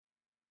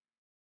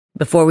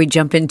Before we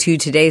jump into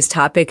today's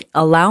topic,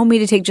 allow me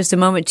to take just a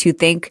moment to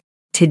thank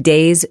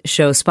today's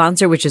show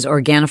sponsor, which is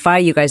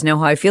Organifi. You guys know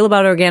how I feel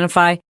about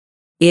Organifi.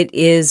 It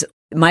is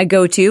my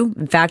go-to.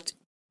 In fact,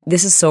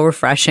 this is so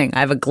refreshing. I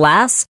have a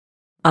glass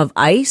of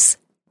ice,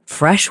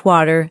 fresh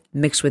water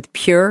mixed with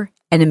Pure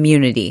and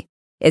Immunity.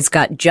 It's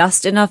got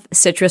just enough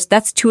citrus.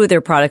 That's 2 of their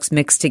products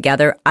mixed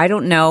together. I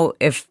don't know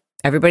if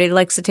everybody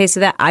likes the taste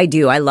of that. I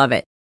do. I love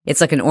it.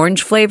 It's like an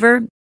orange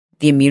flavor.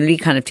 The Immunity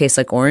kind of tastes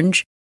like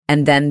orange.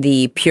 And then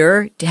the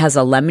Pure has a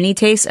lemony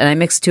taste. And I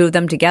mix 2 of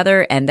them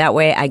together. And that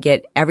way I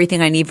get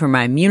everything I need for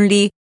my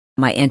immunity,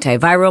 my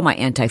antiviral, my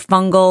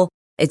antifungal.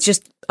 It's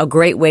just a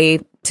great way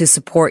to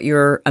support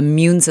your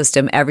immune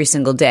system every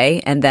single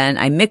day. And then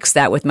I mix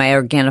that with my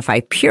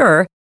Organifi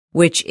Pure,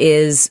 which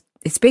is,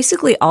 it's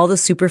basically all the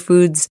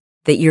superfoods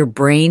that your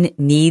brain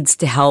needs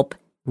to help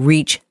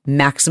reach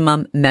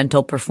maximum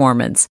mental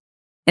performance.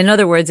 In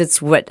other words,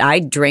 it's what I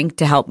drink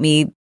to help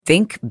me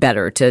think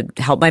better, to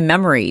help my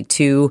memory,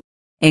 to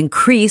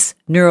increase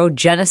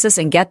neurogenesis.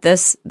 And get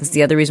this is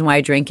the other reason why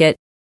I drink it.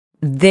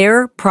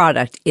 Their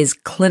product is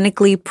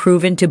clinically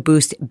proven to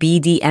boost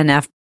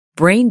BDNF,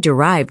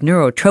 brain-derived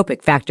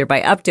neurotropic factor,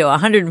 by up to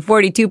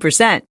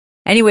 142%.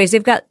 Anyways,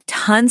 they've got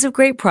tons of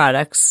great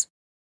products.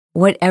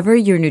 Whatever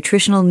your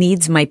nutritional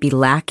needs might be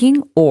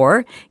lacking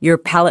or your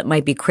palate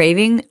might be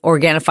craving,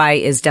 Organifi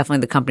is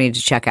definitely the company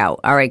to check out.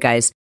 All right,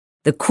 guys,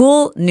 the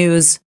cool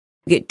news,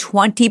 you get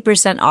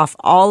 20% off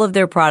all of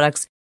their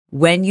products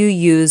when you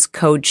use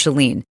code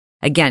Chalene.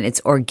 Again, it's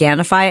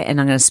Organifi,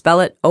 and I'm going to spell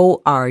it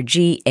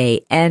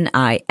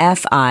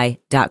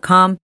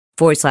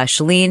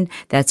Organifi.com/Chalene.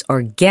 That's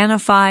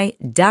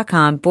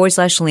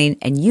Organifi.com/Chalene,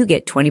 and you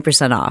get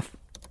 20% off.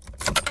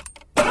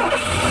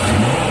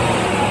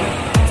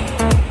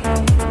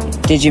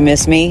 Did you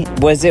miss me?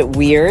 Was it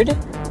weird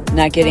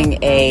not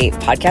getting a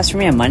podcast from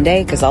me on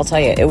Monday? Because I'll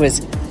tell you, it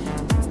was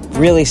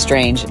really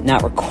strange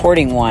not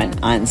recording one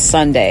on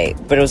Sunday,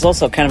 but it was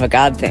also kind of a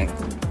God thing.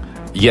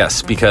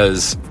 Yes,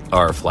 because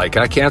our flight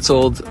got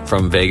canceled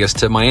from Vegas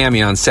to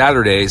Miami on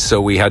Saturday, so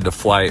we had to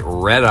fly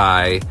red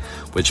eye,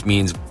 which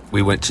means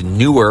we went to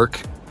Newark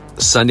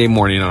Sunday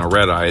morning on a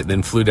red eye,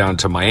 then flew down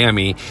to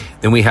Miami.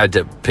 Then we had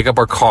to pick up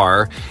our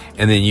car,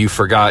 and then you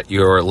forgot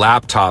your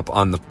laptop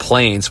on the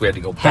plane, so we had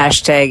to go back.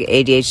 Hashtag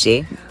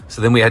ADHD.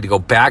 So then we had to go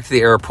back to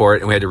the airport,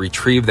 and we had to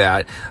retrieve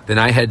that. Then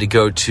I had to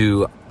go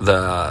to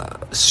the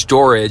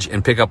storage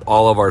and pick up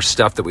all of our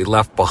stuff that we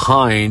left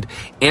behind,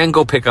 and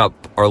go pick up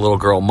our little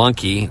girl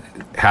Monkey,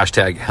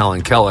 hashtag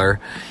Helen Keller.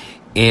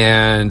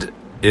 And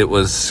it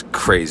was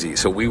crazy.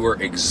 So we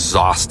were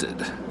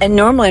exhausted. And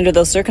normally under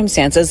those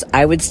circumstances,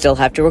 I would still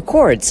have to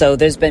record. So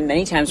there's been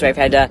many times where I've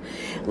had to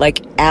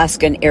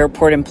ask an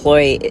airport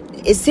employee,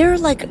 is there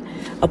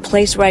a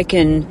place where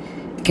can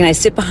I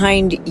sit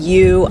behind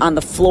you on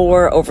the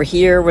floor over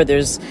here where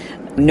there's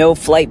no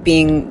flight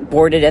being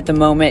boarded at the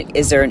moment?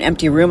 Is there an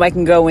empty room I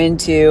can go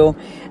into?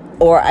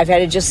 Or I've had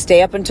to just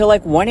stay up until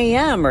 1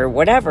 a.m. or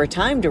whatever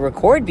time to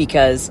record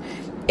because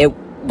it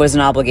was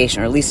an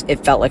obligation, or at least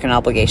it felt like an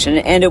obligation,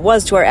 and it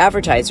was to our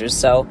advertisers.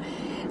 So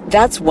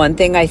that's one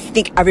thing. I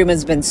think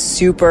everyone's been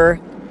super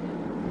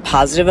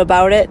positive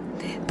about it.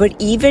 But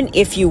even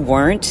if you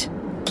weren't,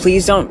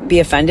 please don't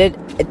be offended.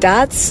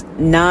 That's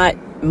not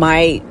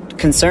my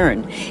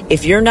concern.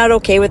 If you're not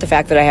okay with the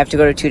fact that I have to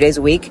go to 2 days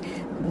a week,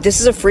 this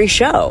is a free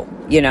show,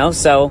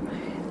 so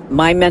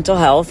my mental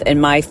health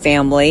and my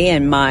family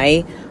and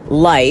my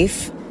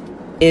life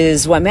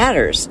is what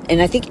matters.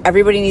 And I think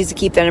everybody needs to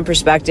keep that in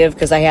perspective,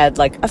 because I had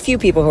a few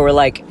people who were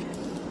like,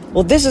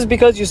 well, this is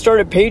because you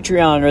started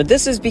Patreon, or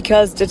this is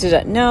because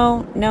da-da-da.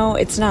 No,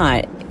 it's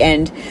not.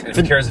 And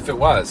who cares if it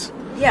was?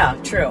 Yeah,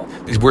 true.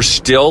 We're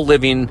still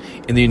living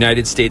in the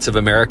United States of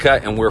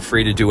America, and we're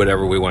free to do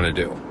whatever we want to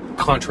do,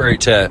 contrary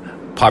to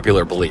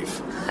popular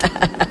belief.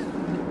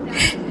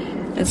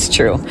 That's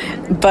true.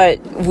 But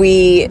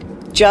we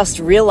just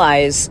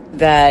realize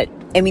that,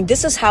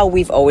 this is how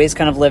we've always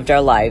kind of lived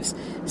our lives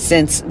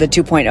since the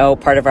 2.0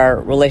 part of our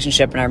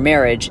relationship and our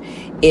marriage,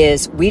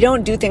 is we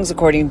don't do things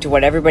according to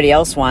what everybody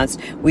else wants.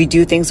 We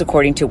do things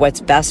according to what's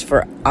best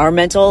for our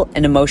mental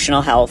and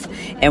emotional health.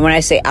 And when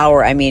I say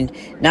our, I mean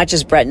not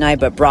just Brett and I,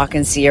 but Brock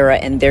and Sierra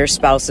and their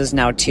spouses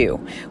now too.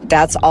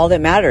 That's all that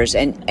matters.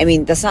 And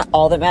that's not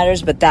all that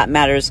matters, but that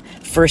matters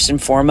first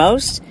and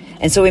foremost.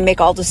 And so we make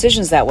all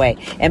decisions that way.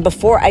 And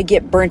before I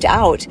get burnt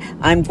out,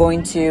 I'm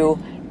going to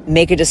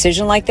make a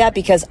decision like that,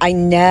 because I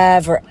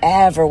never,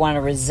 ever want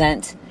to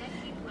resent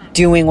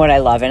doing what I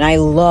love. And I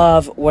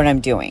love what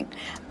I'm doing.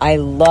 I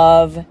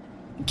love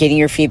getting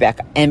your feedback.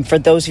 And for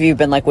those of you who've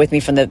been with me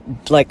from the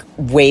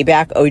way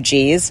back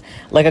OGs,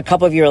 a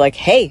couple of you are like,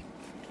 hey,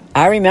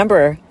 I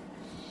remember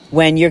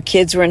when your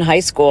kids were in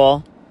high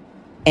school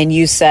and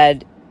you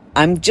said,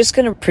 I'm just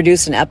going to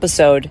produce an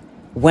episode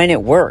when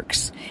it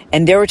works.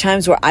 And there were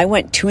times where I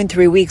went 2 and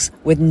 3 weeks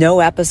with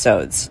no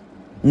episodes.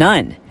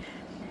 None.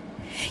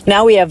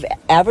 Now we have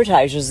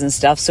advertisers and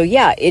stuff. So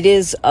yeah, it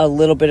is a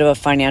little bit of a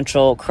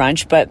financial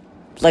crunch, but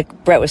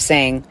like Brett was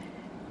saying,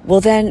 well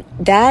then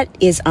that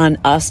is on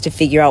us to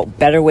figure out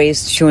better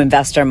ways to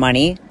invest our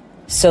money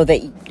so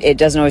that it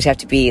doesn't always have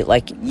to be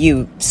like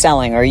you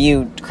selling or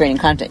you creating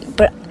content.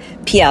 But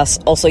P.S.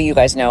 also, you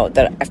guys know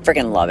that I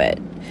freaking love it.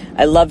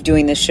 I love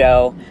doing this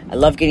show. I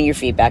love getting your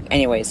feedback.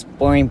 Anyways,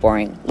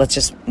 boring. Let's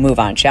just move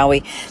on, shall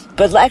we?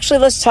 But actually,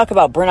 let's talk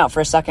about burnout for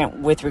a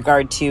second with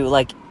regard to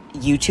like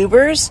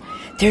YouTubers.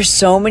 There's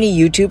so many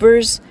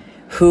YouTubers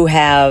who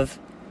have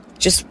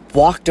just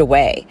walked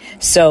away.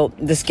 So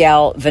this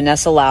gal,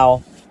 Vanessa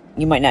Lau,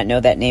 you might not know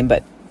that name,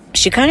 but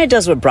she kind of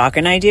does what Brock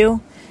and I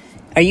do.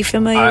 Are you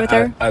familiar with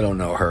her? I don't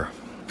know her.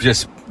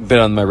 Just been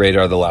on my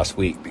radar the last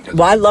week.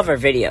 Well, I love her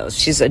videos.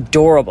 She's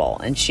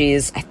adorable. And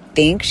I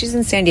think she's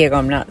in San Diego.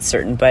 I'm not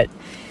certain, but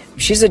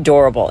she's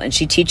adorable. And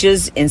she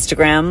teaches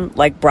Instagram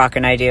like Brock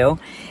and I do.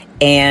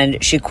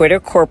 And she quit her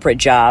corporate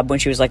job when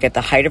she was like at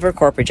the height of her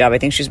corporate job. I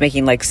think she was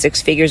making like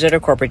 6 figures at her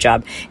corporate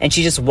job. And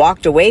she just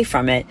walked away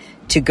from it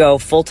to go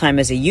full-time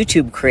as a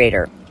YouTube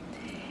creator.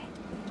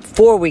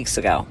 4 weeks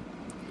ago,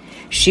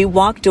 she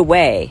walked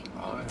away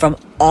from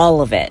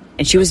all of it.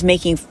 And she was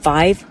making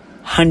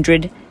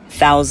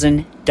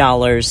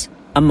 $500,000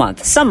 a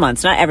month. Some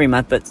months, not every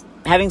month, but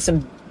having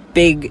some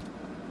big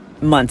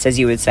months, as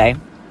you would say.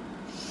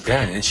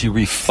 Yeah, and she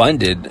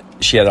refunded.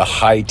 She had a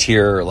high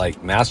tier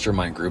like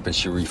mastermind group, and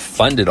she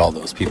refunded all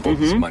those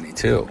people's money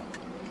too,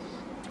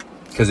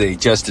 because they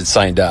just had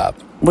signed up.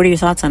 What are your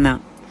thoughts on that?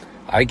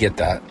 I get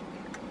that.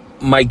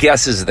 My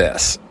guess is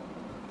this: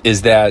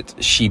 is that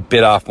she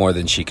bit off more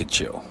than she could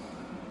chew,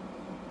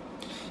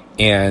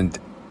 and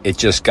it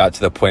just got to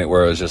the point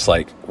where it was just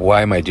like,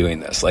 why am I doing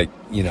this? Like,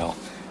 you know.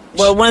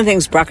 Well, one of the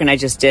things Brock and I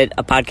just did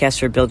a podcast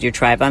for Build Your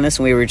Tribe on this,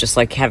 and we were just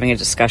like having a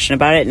discussion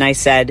about it, and I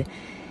said,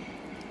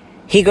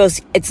 he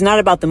goes, it's not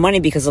about the money,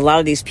 because a lot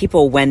of these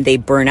people, when they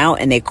burn out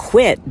and they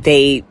quit,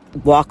 they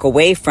walk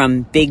away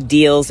from big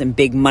deals and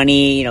big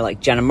money, you know,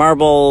 like Jenna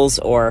Marbles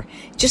or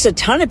just a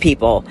ton of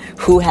people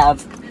who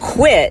have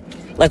quit,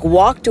 like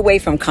walked away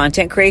from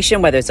content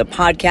creation, whether it's a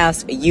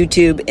podcast, a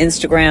YouTube,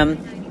 Instagram,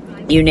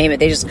 you name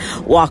it. They just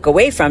walk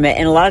away from it.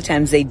 And a lot of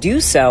times they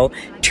do so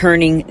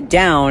turning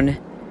down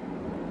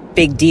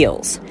big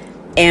deals.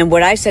 And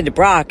what I said to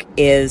Brock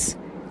is,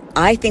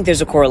 I think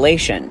there's a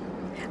correlation.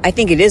 I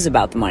think it is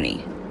about the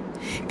money,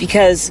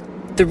 because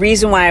the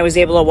reason why I was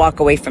able to walk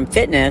away from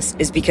fitness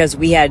is because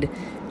we had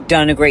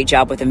done a great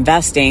job with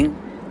investing.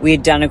 We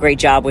had done a great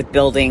job with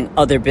building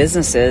other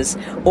businesses,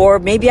 or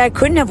maybe I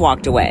couldn't have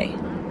walked away.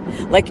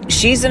 Like,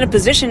 she's in a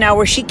position now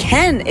where she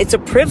can. It's a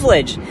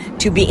privilege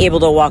to be able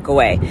to walk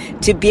away,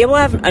 to be able to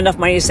have enough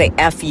money to say,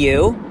 F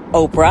you,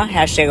 Oprah,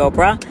 hashtag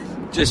Oprah.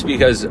 Just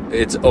because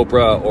it's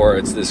Oprah or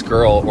it's this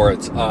girl or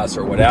it's us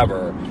or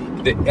whatever,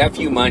 the F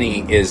you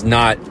money is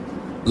not,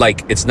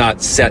 like, it's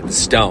not set in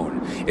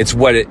stone. It's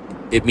what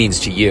it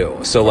means to you.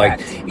 So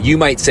Correct. Like, you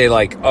might say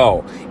like,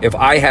 oh, if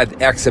I had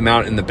X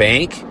amount in the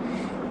bank,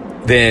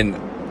 then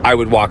I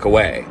would walk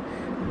away.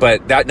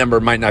 But that number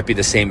might not be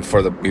the same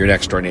for your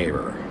next door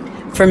neighbor.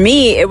 For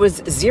me, it was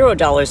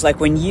 $0.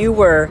 Like when you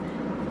were,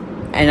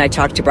 and I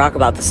talked to Brock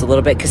about this a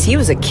little bit, because he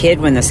was a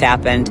kid when this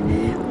happened.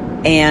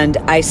 And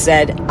I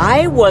said,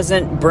 I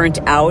wasn't burnt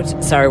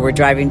out. Sorry, we're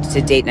driving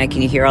to date night.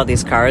 Can you hear all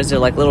these cars? They're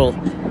like little,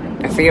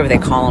 I forget what they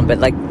call them, but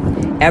like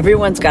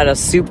everyone's got a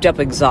souped up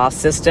exhaust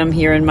system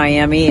here in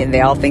Miami, and they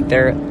all think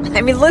they're,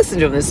 I mean, listen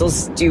to them. They're so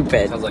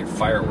stupid. Sounds like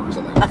fireworks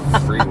on the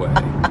freeway.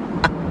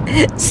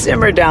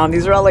 Simmer down.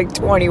 These are all like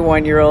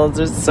 21-year-olds.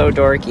 They're so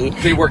dorky.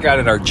 They work out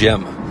at our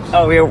gym.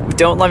 Oh,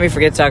 don't let me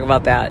forget to talk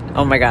about that.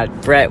 Oh my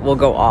God, Brett will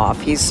go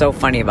off. He's so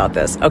funny about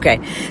this.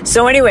 Okay,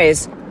 so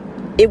anyways,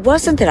 it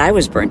wasn't that I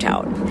was burnt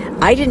out.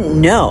 I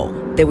didn't know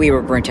that we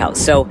were burnt out.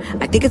 So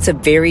I think it's a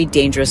very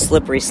dangerous,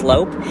 slippery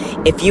slope.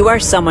 If you are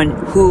someone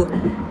who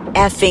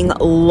effing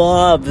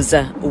loves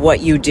what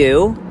you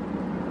do,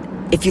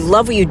 if you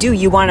love what you do,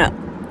 you want to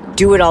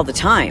do it all the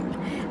time.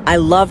 I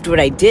loved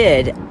what I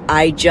did.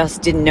 I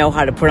just didn't know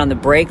how to put on the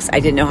brakes. I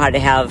didn't know how to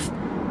have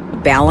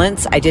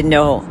balance. I didn't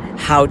know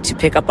how to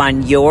pick up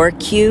on your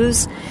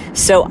cues.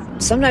 So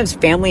sometimes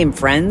family and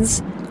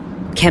friends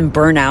can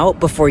burn out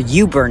before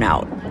you burn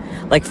out.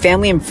 Like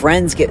family and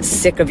friends get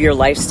sick of your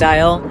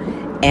lifestyle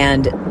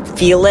and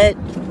feel it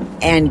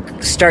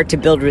and start to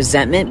build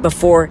resentment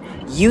before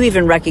you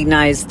even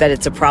recognize that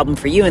it's a problem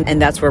for you.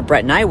 And that's where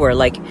Brett and I were.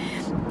 Like,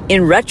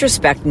 in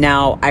retrospect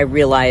now, I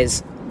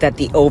realize that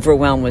the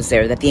overwhelm was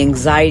there, that the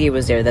anxiety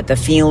was there, that the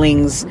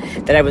feelings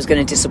that I was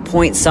going to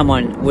disappoint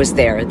someone was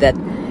there, that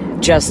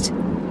just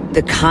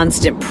the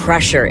constant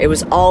pressure, it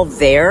was all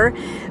there.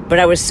 But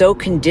I was so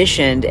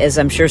conditioned, as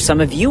I'm sure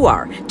some of you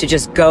are, to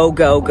just go,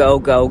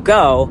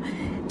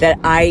 that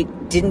I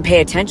didn't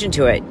pay attention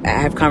to it. I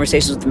have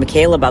conversations with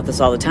Michaela about this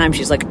all the time.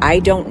 She's like, I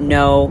don't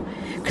know,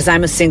 because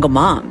I'm a single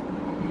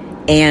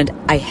mom and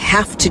I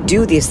have to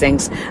do these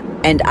things.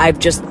 And I've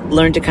just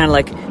learned to kind of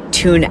like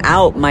tune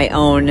out my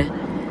own,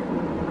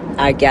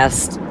 I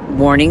guess,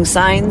 warning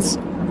signs.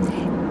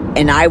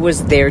 And I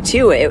was there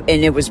too. And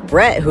it was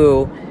Brett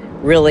who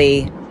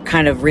really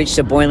kind of reached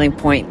a boiling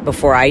point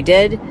before I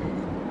did,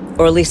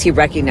 or at least he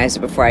recognized it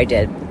before I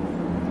did.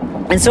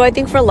 And so I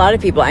think for a lot of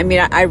people, I mean,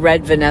 I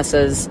read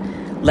Vanessa's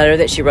letter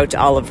that she wrote to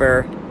all of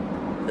her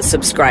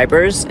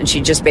subscribers, and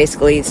she just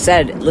basically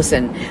said,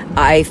 listen,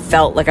 I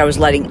felt like I was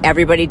letting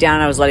everybody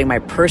down. I was letting my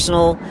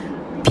personal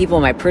people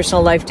in my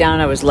personal life down.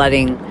 I was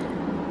letting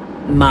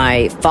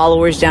my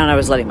followers down. I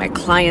was letting my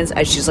clients.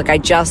 She's like, I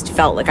just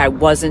felt like I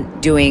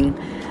wasn't doing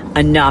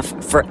enough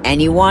for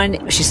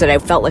anyone. She said, I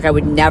felt like I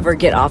would never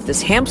get off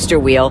this hamster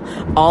wheel.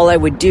 All I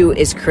would do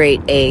is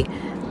create a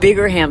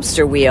bigger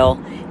hamster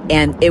wheel,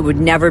 and it would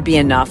never be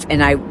enough.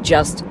 And I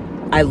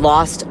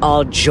lost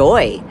all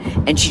joy.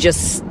 And she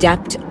just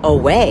stepped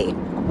away.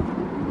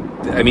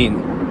 I mean,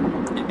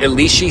 at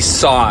least she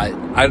saw it.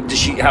 Does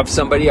she have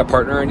somebody, a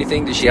partner or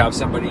anything? Does she have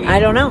somebody? I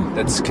don't know.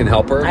 That can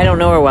help her? I don't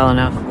know her well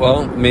enough.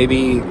 Well,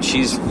 maybe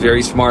she's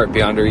very smart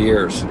beyond her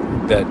years,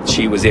 that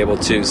she was able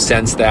to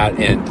sense that,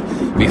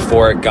 and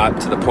before it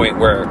got to the point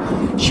where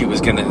she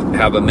was going to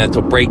have a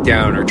mental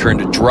breakdown or turn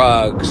to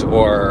drugs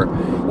or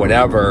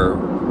whatever,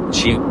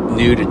 she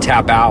knew to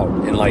tap out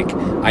and like,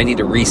 I need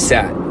to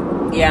reset.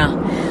 Yeah.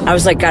 I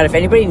was like, God, if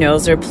anybody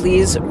knows her,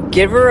 please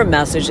give her a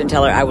message and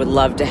tell her I would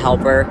love to help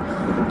her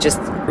just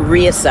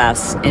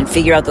reassess and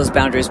figure out those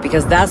boundaries,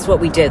 because that's what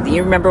we did.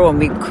 You remember when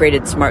we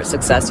created Smart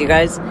Success, you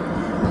guys?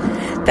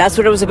 That's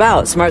what it was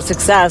about, Smart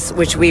Success,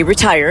 which we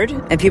retired.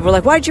 And people were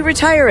like, why'd you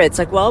retire it? It's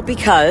like, well,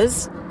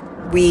 because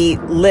we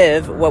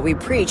live what we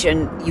preach,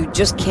 and you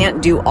just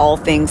can't do all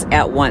things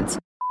at once.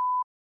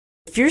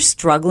 If you're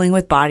struggling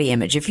with body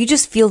image, if you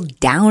just feel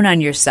down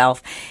on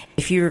yourself,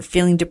 if you're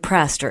feeling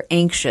depressed or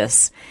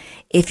anxious,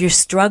 if you're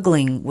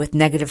struggling with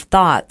negative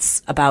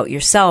thoughts about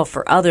yourself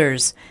or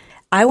others,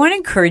 I want to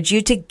encourage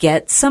you to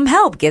get some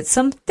help, get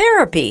some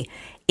therapy.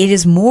 It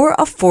is more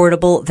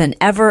affordable than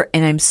ever,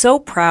 and I'm so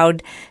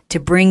proud to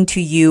bring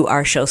to you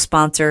our show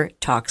sponsor,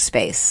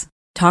 Talkspace.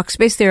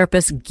 Talkspace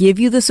therapists give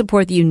you the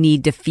support that you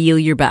need to feel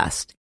your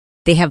best.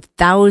 They have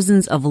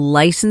thousands of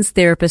licensed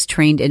therapists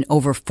trained in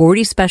over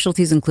 40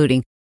 specialties,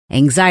 including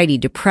anxiety,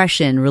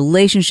 depression,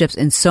 relationships,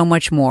 and so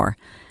much more.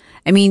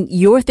 I mean,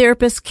 your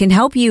therapist can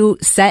help you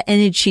set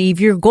and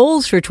achieve your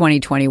goals for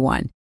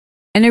 2021.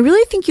 And I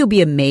really think you'll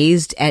be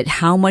amazed at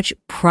how much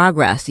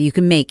progress you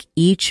can make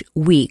each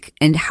week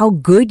and how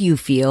good you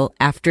feel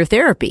after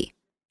therapy.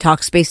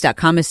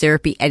 Talkspace.com is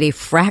therapy at a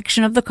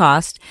fraction of the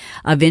cost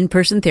of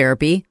in-person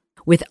therapy,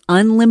 with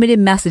unlimited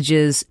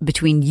messages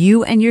between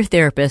you and your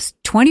therapist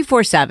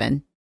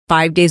 24/7,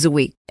 5 days a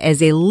week.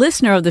 As a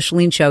listener of the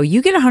Chalene Show,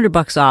 you get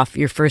 $100 off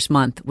your first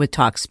month with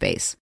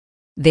Talkspace.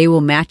 They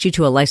will match you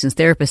to a licensed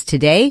therapist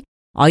today.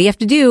 All you have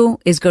to do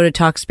is go to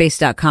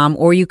Talkspace.com,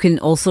 or you can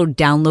also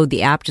download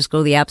the app. Just go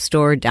to the App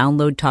Store,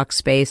 download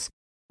Talkspace,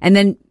 and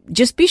then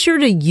just be sure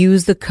to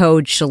use the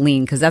code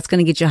Chalene, because that's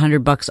going to get you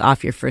 $100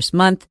 off your first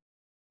month.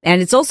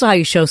 And it's also how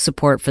you show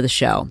support for the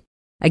show.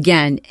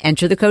 Again,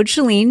 enter the code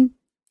Chalene,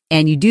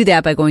 and you do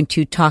that by going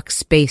to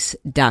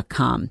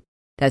Talkspace.com.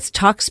 That's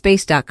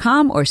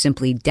Talkspace.com, or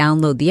simply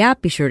download the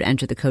app. Be sure to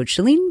enter the code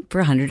Chalene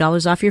for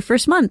 $100 off your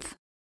first month.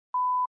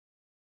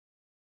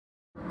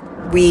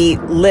 We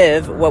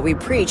live what we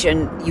preach,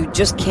 and you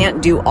just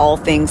can't do all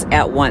things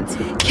at once.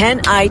 Can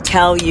I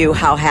tell you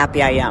how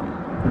happy I am?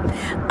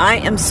 I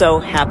am so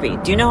happy.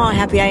 Do you know how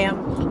happy I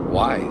am?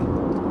 Why?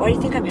 Why do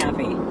you think I'm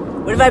happy?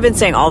 What have I been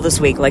saying all this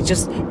week? Like,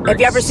 just, have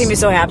you ever seen me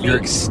so happy? You're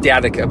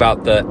ecstatic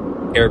about the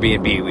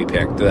Airbnb we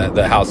picked,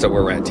 the house that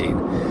we're renting.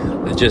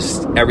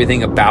 Just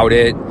everything about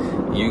it.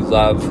 You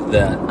love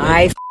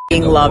I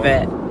f***ing love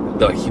it.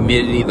 The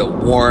humidity, the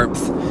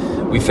warmth.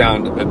 We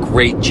found a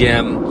great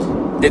gym.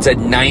 It's a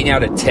 9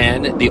 out of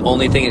 10. The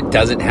only thing it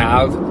doesn't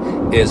have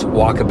is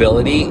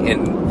walkability.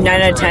 And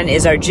 9 out of 10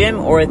 is our gym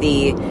or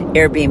the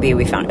Airbnb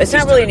we found. It's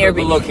not really an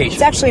Airbnb. Location.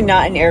 It's actually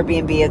not an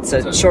Airbnb. It's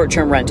a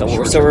short-term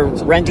rental. So we're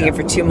renting it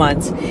for 2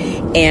 months.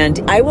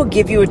 And I will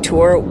give you a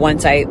tour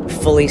once I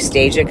fully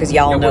stage it, because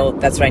y'all know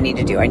that's what I need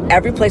to do.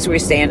 Every place we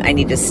stay in, I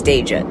need to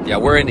stage it. Yeah,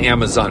 we're in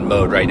Amazon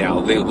mode right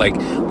now.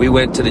 We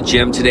went to the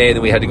gym today,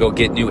 then we had to go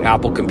get new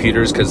Apple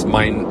computers because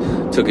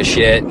mine took a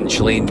shit and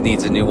Chalene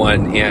needs a new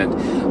one.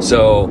 And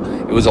so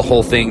it was a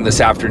whole thing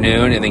this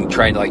afternoon, and then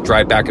trying to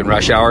drive back in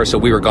rush hour. So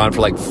we were gone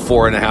for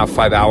 4.5,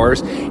 5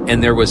 hours,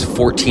 and there was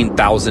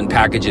 14,000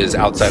 packages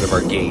outside of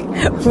our gate.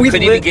 We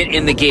couldn't even get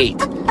in the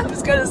gate. I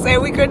was going to say,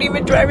 we couldn't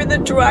even drive in the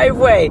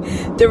driveway.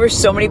 There were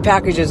so many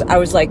packages. I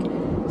was like,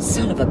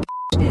 son of a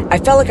bitch. I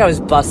felt like I was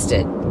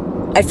busted.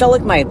 I felt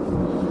like my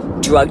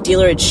drug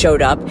dealer had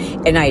showed up,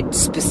 and I had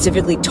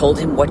specifically told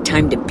him what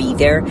time to be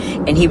there,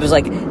 and he was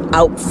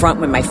out front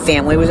when my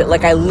family was.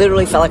 I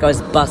literally felt like I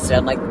was busted.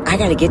 I'm like, I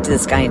got to get to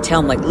this guy and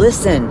tell him,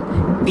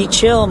 listen, be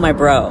chill, my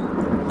bro.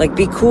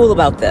 Be cool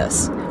about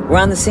this. We're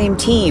on the same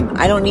team.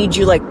 I don't need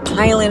you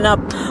piling up.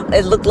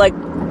 It looked like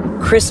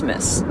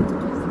Christmas.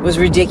 It was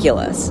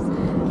ridiculous.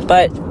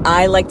 But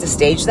I like to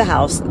stage the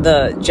house.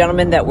 The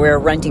gentleman that we're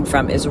renting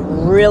from is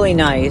really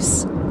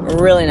nice.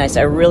 Really nice.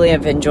 I really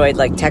have enjoyed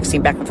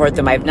texting back and forth with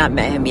him. I have not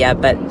met him yet,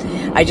 but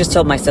I just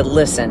told him, I said,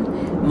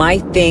 listen, my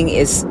thing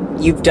is,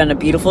 you've done a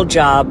beautiful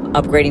job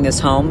upgrading this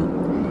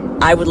home.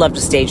 I would love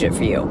to stage it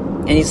for you.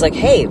 And he's like,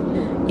 hey,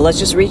 let's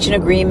just reach an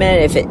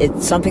agreement. If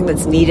it's something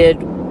that's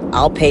needed,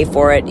 I'll pay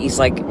for it. He's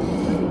like,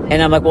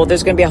 and I'm like, well,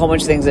 there's going to be a whole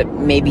bunch of things that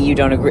maybe you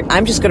don't agree.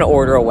 I'm just going to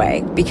order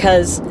away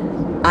because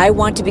I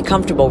want to be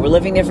comfortable. We're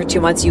living there for 2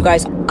 months. You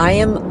guys, I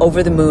am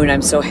over the moon.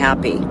 I'm so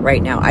happy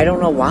right now. I don't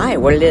know why,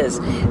 what it is.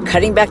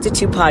 Cutting back to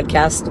 2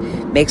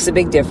 podcasts makes a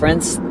big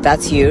difference.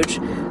 That's huge.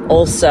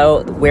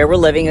 Also, where we're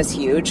living is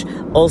huge.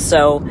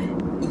 Also,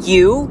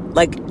 you,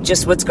 like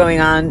just what's going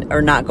on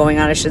or not going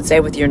on, I should say,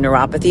 with your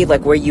neuropathy,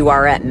 like where you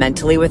are at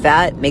mentally with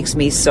that makes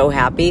me so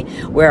happy.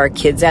 Where our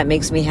kids at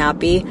makes me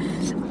happy.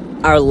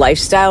 Our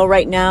lifestyle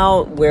right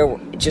now, where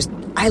just,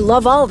 I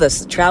love all of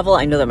this. Travel,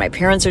 I know that my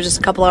parents are just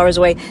a couple hours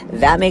away.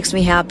 That makes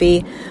me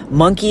happy.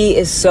 Monkey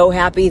is so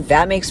happy.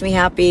 That makes me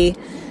happy.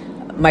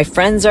 My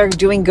friends are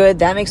doing good.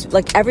 That makes,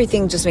 like,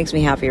 everything just makes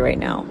me happy right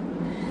now.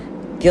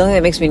 The only thing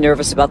that makes me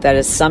nervous about that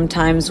is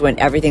sometimes when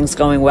everything's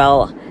going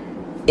well,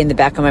 in the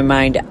back of my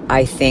mind,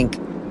 I think,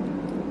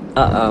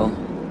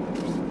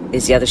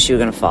 is the other shoe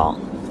going to fall?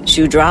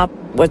 Shoe drop?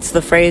 What's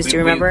the phrase? Do you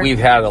remember? We've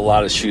had a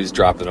lot of shoes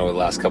dropping over the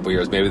last couple of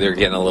years. Maybe they're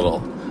getting a little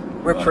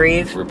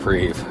reprieve.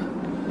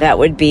 That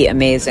would be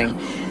amazing.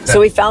 So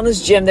we found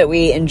this gym that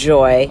we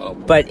enjoy,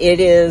 but it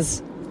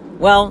is,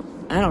 well,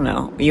 I don't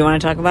know. You want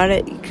to talk about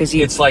it? Because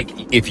it's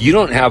like if you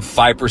don't have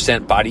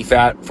 5% body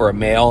fat for a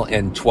male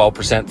and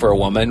 12% for a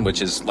woman,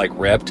 which is like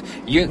ripped.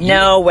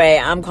 No way.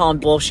 I'm calling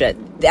bullshit.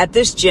 At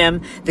this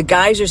gym, the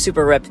guys are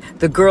super ripped.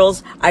 The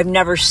girls, I've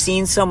never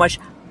seen so much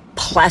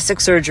plastic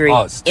surgery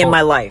in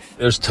my life.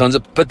 There's tons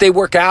of, but they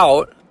work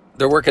out.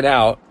 They're working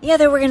out. Yeah,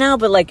 they're working out,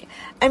 but like,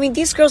 I mean,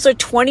 these girls are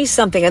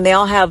 20-something and they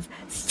all have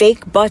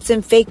fake butts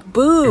and fake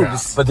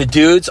boobs. Yeah. But the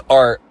dudes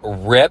are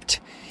ripped.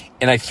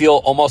 And I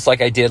feel almost like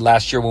I did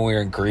last year when we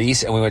were in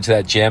Greece and we went to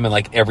that gym and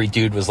like every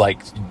dude was like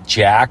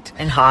jacked.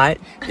 And hot.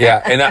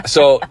 Yeah. And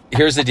so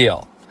here's the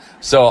deal.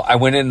 So I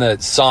went in the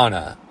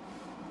sauna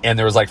and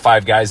there was like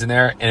 5 guys in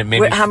there and it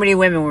made me... How many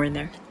women were in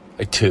there?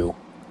 Like 2.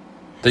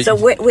 So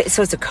wait,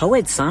 so it's a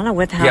co-ed sauna?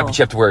 What the hell? Yeah, but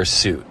you have to wear a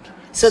suit.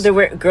 So there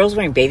were girls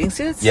wearing bathing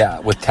suits? Yeah,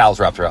 with towels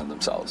wrapped around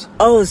themselves.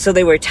 Oh, so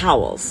they wear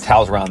towels.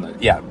 Towels around the...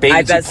 Yeah,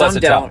 bathing suit plus a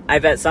towel. I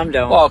bet some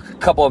don't. Well, a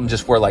couple of them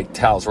just wear like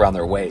towels around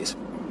their waist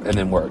and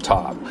then wear a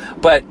top.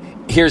 But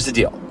here's the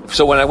deal.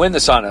 So when I went in the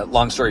sauna,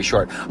 long story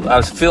short, I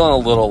was feeling a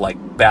little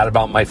like bad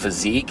about my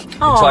physique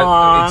until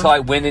I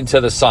went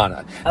into the sauna.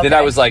 Okay. Then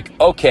I was like,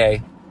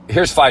 okay,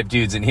 here's 5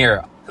 dudes in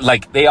here.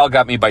 Like they all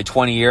got me by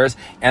 20 years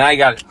and I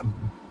got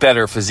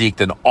better physique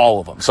than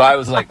all of them. So I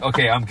was like,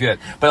 okay, I'm good.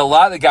 But a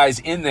lot of the guys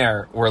in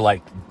there were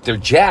like, they're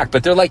jacked,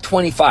 but they're like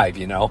 25,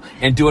 you know,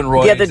 and doing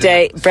roids. The other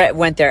day, Brett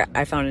went there.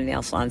 I found a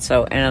nail salon.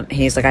 And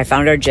he's like, I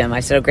found our gym. I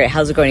said, oh, great.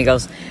 How's it going? He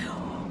goes,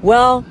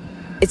 well,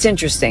 it's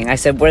interesting. I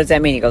said, what does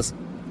that mean? He goes,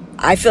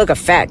 I feel like a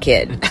fat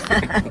kid.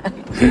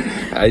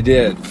 I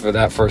did for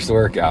that first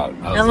workout.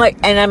 I'm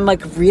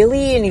like,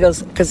 really? And he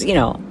goes, because, you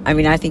know, I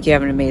mean, I think you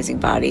have an amazing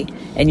body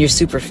and you're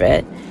super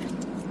fit.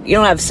 You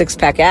don't have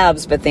 6-pack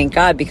abs, but thank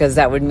God, because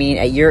that would mean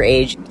at your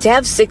age, to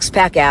have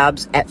 6-pack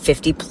abs at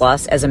 50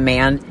 plus as a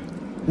man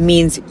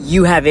means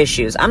you have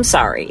issues. I'm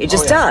sorry. It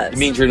just does. It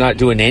means you're not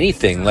doing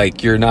anything.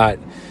 Like you're not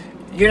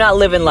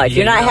living life.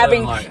 You're not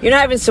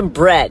having some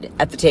bread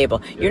at the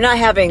table. You're not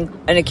having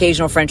an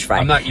occasional French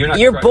fry.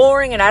 You're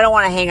boring and I don't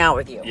want to hang out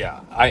with you.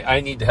 Yeah.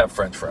 I need to have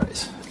French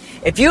fries.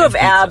 If you have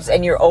abs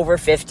and you're over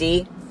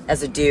 50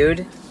 as a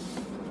dude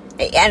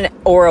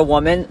or a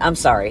woman, I'm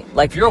sorry.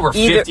 Like if you're over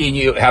 50 and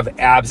you have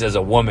abs as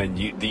a woman,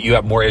 you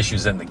have more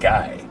issues than the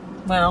guy.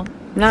 Well,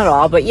 not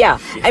all, but yeah.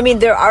 I mean,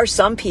 there are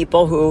some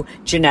people who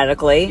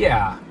genetically...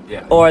 Yeah.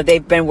 Or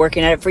they've been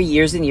working at it for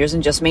years and years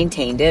and just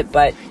maintained it,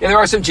 but... Yeah, there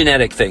are some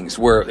genetic things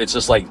where it's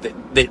just like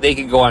they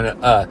can go on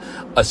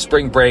a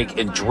spring break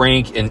and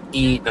drink and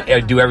eat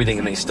and do everything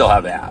and they still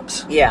have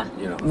abs. Yeah.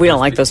 You know, we don't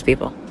like those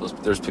people.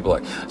 There's people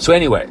like... So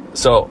anyway,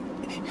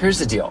 here's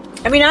the deal.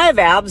 I mean, I have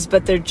abs,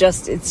 but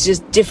it's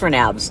just different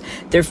abs.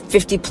 They're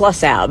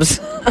 50-plus abs.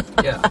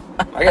 Yeah.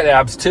 I got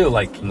abs too,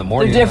 like in the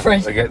morning. They're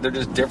different. They're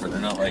just different.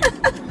 They're not like...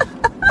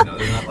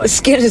 The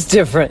skin is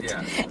different.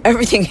 Yeah.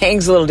 Everything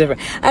hangs a little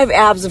different. I have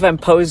abs if I'm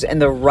posed in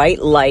the right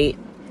light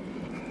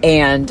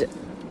and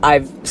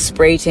I've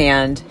spray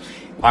tanned.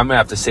 I'm going to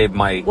have to save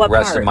my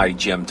rest of my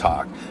gym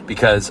talk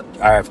because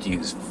I have to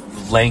use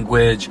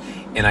language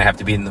and I have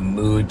to be in the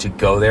mood to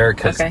go there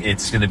because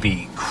it's going to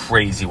be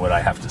crazy what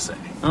I have to say.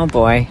 Oh,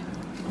 boy.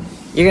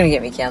 You're going to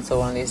get me canceled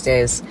one of these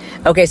days.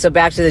 Okay, so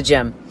back to the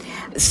gym.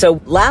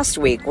 So last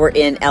week we're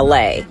in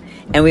LA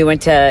and we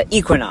went to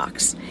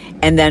Equinox.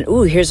 And then,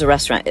 here's a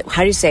restaurant.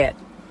 How do you say it?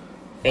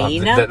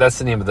 Faena? That's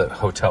the name of the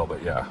hotel,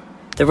 but yeah.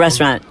 The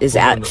restaurant is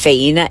at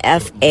Faena,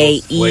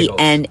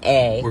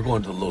 F-A-E-N-A. We're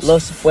going to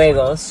Los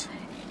Fuegos.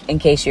 In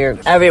case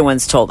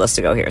everyone's told us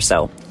to go here,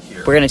 so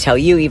we're going to tell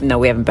you even though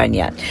we haven't been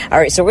yet. All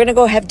right, so we're going to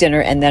go have dinner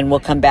and then we'll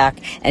come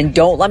back. And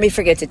don't let me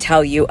forget to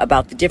tell you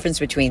about the difference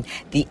between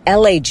the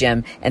LA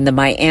gym and the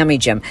Miami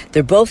gym.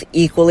 They're both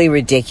equally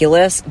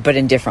ridiculous, but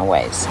in different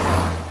ways.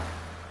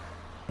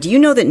 Do you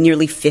know that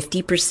nearly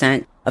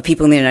 50% of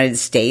people in the United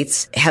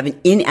States have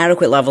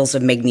inadequate levels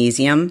of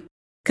magnesium?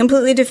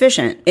 completely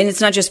deficient. And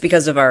it's not just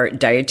because of our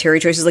dietary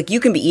choices. Like, you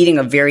can be eating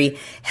a very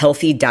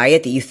healthy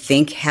diet that you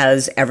think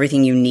has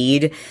everything you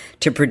need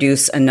to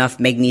produce enough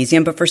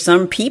magnesium. But for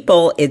some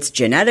people, it's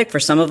genetic. For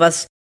some of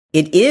us,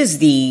 it is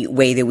the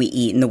way that we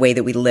eat and the way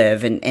that we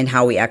live and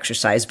how we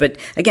exercise. But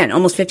again,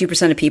 almost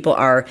 50% of people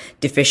are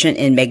deficient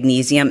in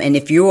magnesium. And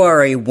if you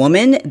are a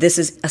woman, this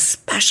is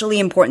especially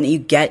important that you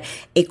get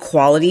a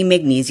quality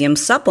magnesium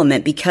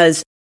supplement,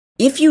 because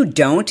if you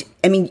don't,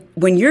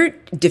 when you're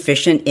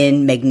deficient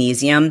in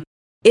magnesium,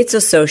 it's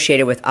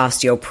associated with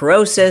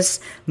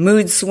osteoporosis,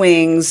 mood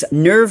swings,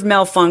 nerve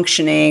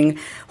malfunctioning,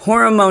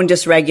 hormone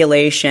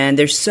dysregulation.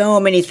 There's so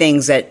many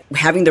things that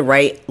having the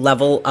right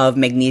level of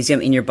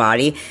magnesium in your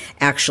body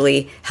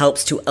actually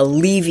helps to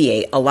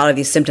alleviate a lot of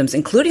these symptoms,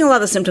 including a lot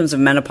of the symptoms of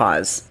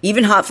menopause,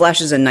 even hot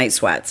flashes and night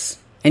sweats.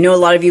 I know a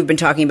lot of you have been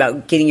talking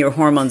about getting your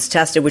hormones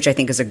tested, which I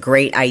think is a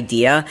great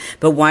idea,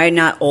 but why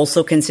not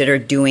also consider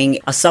doing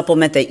a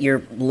supplement that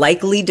you're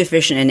likely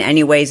deficient in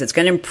anyways? It's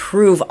going to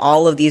improve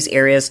all of these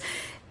areas.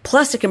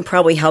 Plus, it can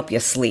probably help you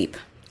sleep.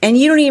 And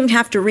you don't even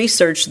have to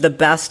research the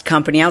best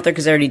company out there,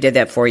 because I already did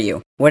that for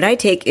you. What I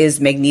take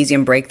is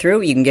Magnesium Breakthrough.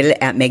 You can get it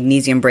at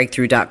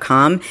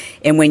magnesiumbreakthrough.com.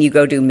 And when you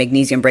go to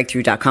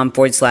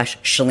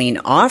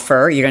magnesiumbreakthrough.com/Chalene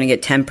offer, you're going to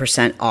get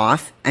 10%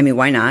 off.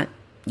 Why not?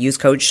 Use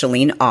code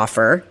Chalene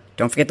offer.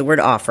 Don't forget the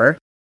word offer.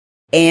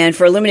 And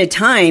for a limited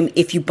time,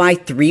 if you buy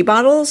 3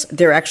 bottles,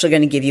 they're actually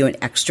going to give you an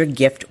extra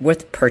gift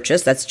with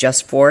purchase. That's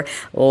just for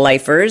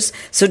lifers.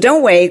 So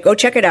don't wait. Go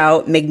check it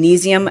out.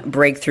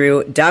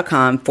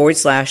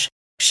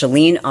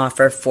 magnesiumbreakthrough.com/Chalene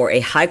offer for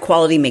a high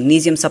quality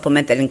magnesium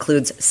supplement that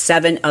includes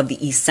 7 of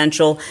the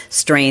essential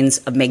strains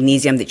of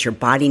magnesium that your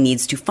body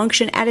needs to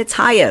function at its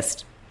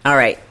highest. All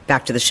right,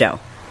 back to the show.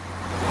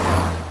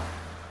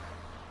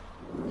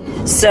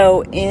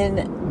 So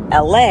in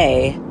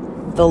LA,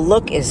 the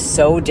look is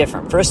so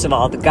different. First of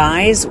all, the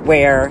guys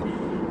wear,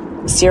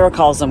 Sarah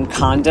calls them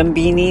condom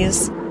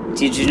beanies.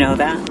 Did you know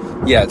that?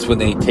 Yeah, it's when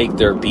they take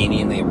their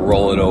beanie and they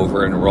roll it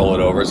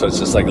over, so it's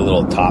just like a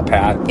little top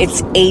hat.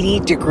 It's 80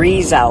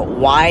 degrees out.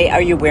 Why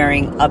are you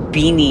wearing a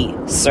beanie,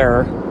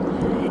 sir,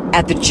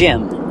 at the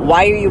gym?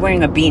 Why are you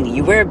wearing a beanie?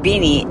 You wear a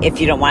beanie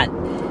if you don't want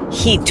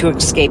heat to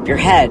escape your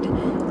head.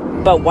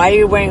 But why are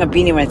you wearing a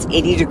beanie when it's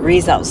 80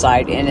 degrees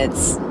outside and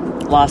it's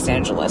Los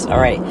Angeles? All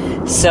right.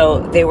 So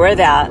they wear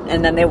that,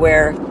 and then they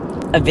wear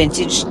a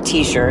vintage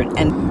t-shirt.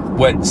 And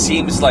what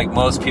seems like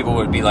most people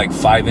would be like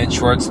 5-inch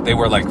shorts, they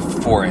wear like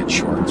 4-inch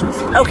shorts.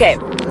 Okay.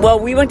 Well,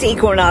 we went to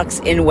Equinox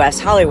in West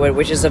Hollywood,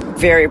 which is a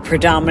very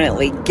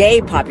predominantly gay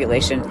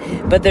population.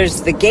 But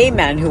there's the gay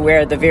men who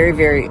wear the very,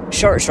 very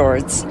short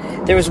shorts.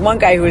 There was one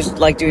guy who was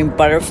like doing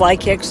butterfly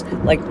kicks,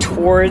 like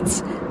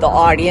towards the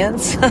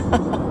audience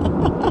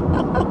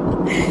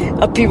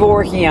of people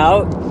working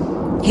out.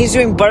 He's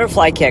doing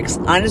butterfly kicks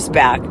on his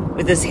back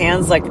with his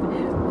hands like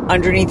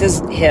underneath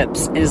his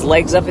hips and his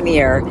legs up in the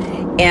air.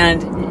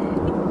 And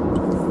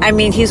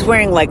he's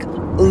wearing like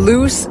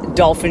loose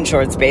dolphin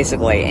shorts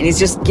basically. And he's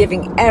just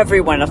giving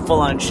everyone a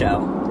full-on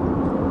show.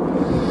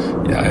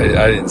 Yeah,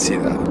 I didn't see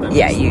that.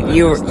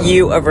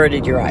 You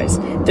averted your eyes.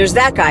 There's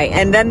that guy.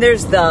 And then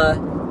there's the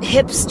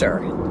hipster.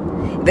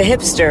 The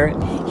hipster,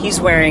 he's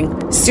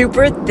wearing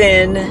super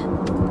thin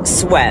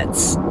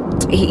sweats.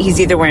 He's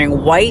either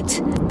wearing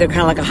white, they're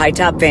kind of like a high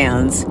top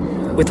Vans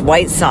with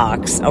white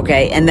socks,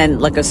 okay, and then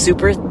like a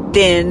super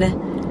thin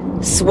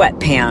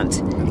sweatpant,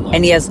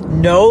 and he has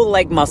no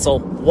leg muscle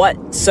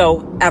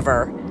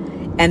whatsoever,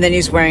 and then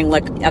he's wearing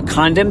like a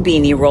condom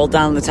beanie rolled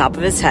down the top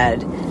of his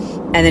head,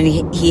 and then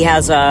he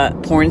has a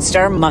porn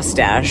star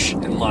mustache.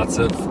 And lots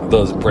of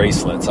those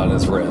bracelets on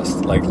his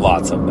wrist, like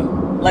lots of them.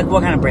 Like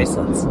what kind of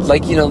bracelets?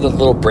 Like, the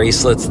little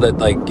bracelets that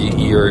like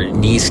your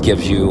niece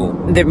gives you.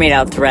 They're made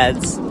out of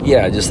threads.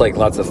 Yeah, just like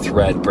lots of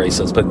thread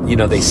bracelets. But,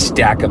 they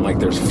stack them like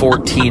there's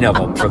 14 of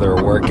them for their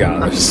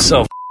workout. They're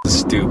so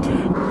stupid.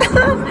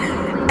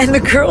 And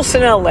the girls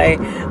in LA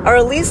are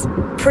at least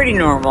pretty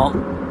normal.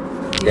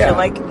 Yeah.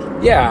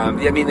 Yeah,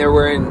 they're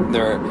wearing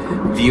their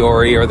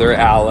Viore or their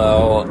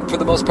Aloe. For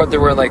the most part, they're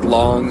wearing like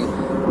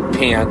long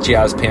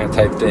jazz pant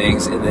type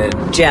things, and then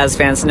jazz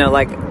pants,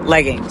 like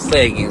leggings,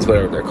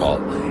 whatever they're called,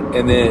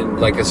 and then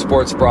like a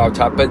sports bra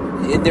top, but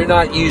they're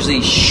not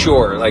usually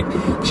short. Like,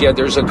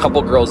 there's a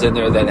couple girls in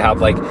there that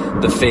have like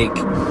the fake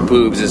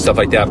boobs and stuff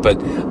like that,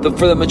 but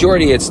for the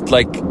majority, it's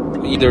like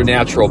their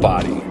natural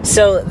body.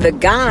 So the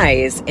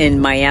guys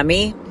in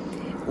Miami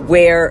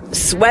wear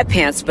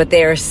sweatpants, but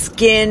they are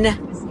skin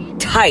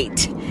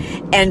tight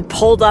and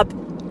pulled up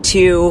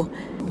to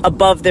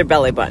above their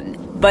belly button,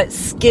 but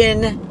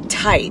skin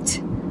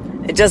tight.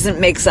 It doesn't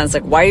make sense.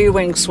 Like, why are you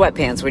wearing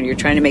sweatpants when you're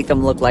trying to make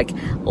them look like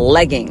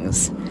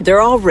leggings? They're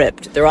all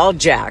ripped. They're all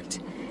jacked.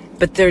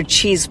 But they're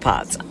cheese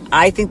pots.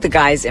 I think the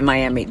guys in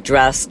Miami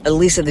dress, at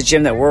least at the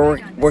gym that we're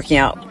working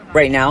out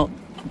right now,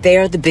 they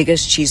are the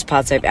biggest cheese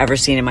pots I've ever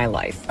seen in my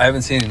life. I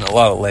haven't seen a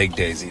lot of leg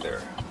days either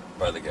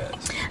by the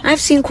guys. I've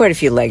seen quite a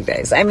few leg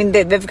days.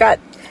 They've got,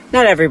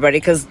 not everybody,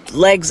 because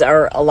legs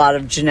are a lot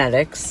of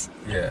genetics.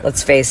 Yeah.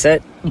 Let's face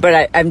it.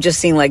 But I'm just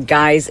seeing like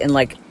guys in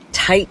like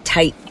tight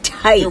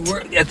tight.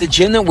 At the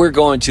gym that we're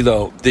going to,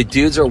 though, the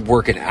dudes are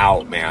working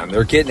out, man.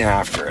 They're getting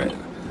after it.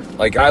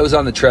 Like, I was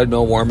on the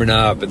treadmill warming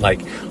up, and,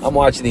 like, I'm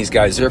watching these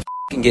guys. They're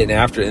getting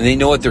after it, and they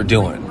know what they're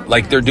doing.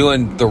 Like, they're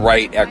doing the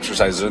right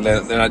exercises, and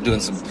they're not doing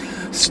some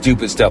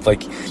stupid stuff.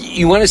 Like,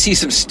 you want to see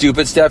some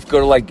stupid stuff,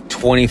 go to, like,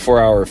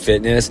 24-hour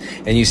fitness,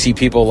 and you see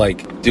people,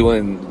 like,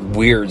 doing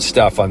weird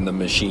stuff on the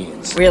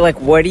machines. We're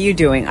like, what are you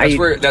doing? Are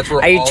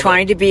you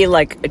trying to be,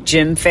 like, a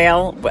gym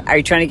fail? Are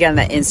you trying to get on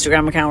that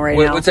Instagram account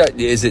now? What's that?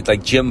 Is it,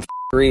 like, gym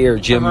or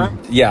gym? Uh-huh.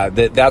 Yeah,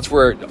 that's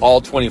where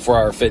all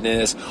 24-hour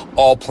fitness,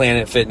 all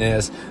Planet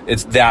Fitness,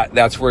 it's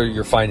that's where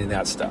you're finding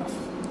that stuff.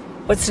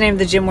 What's the name of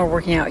the gym we're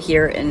working out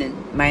here in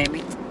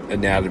Miami?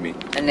 Anatomy.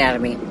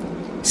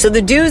 So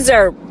the dudes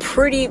are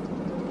pretty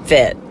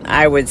fit,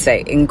 I would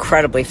say.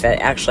 Incredibly fit,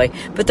 actually.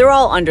 But they're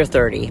all under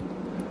 30.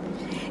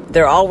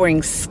 They're all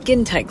wearing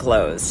skin-tight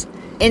clothes.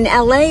 In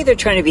LA, they're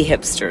trying to be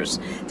hipsters.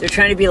 They're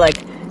trying to be like,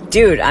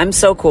 dude, I'm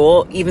so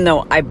cool, even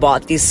though I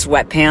bought these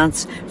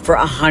sweatpants for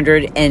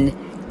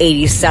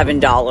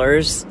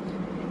 $187.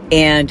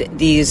 And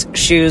these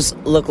shoes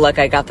look like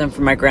I got them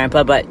from my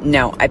grandpa, but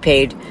no, I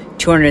paid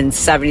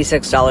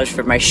 $276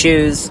 for my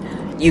shoes.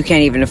 You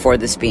can't even afford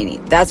this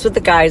beanie. That's what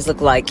the guys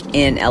look like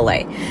in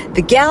LA.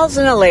 The gals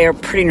in LA are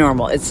pretty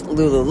normal. It's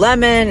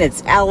Lululemon,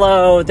 it's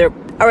Aloe.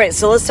 All right,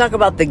 so let's talk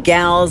about the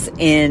gals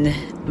in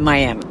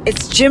Miami.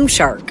 It's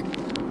Gymshark.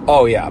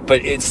 Oh, yeah,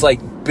 but it's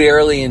like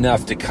barely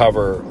enough to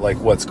cover like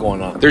what's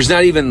going on. There's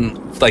not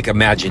even like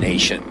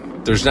imagination.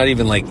 There's not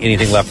even like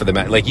anything left for the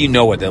like, you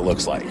know what that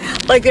looks like.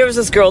 Like, there was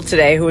this girl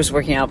today who was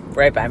working out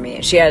right by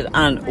me. She had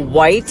on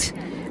white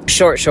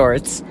short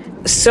shorts,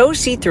 so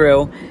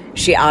see-through.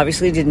 She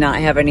obviously did not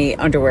have any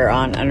underwear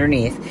on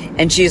underneath.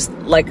 And she's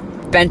like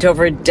bent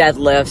over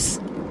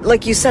deadlifts.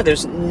 Like you said,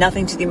 there's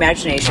nothing to the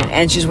imagination.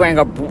 And she's wearing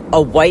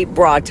a white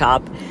bra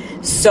top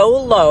so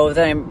low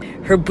that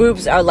her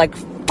boobs are like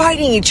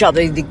fighting each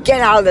other to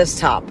get out of this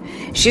top.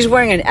 She's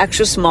wearing an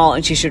extra small,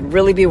 and she should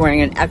really be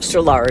wearing an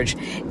extra large.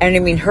 And I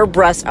mean, her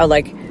breasts are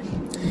like,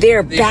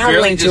 they're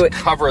battling to it.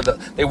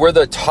 They wear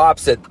the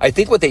tops that, I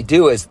think what they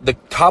do is the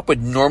top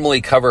would normally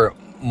cover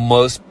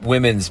most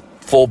women's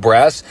full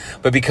breasts,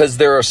 but because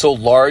they're so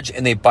large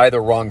and they buy the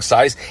wrong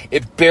size,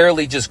 it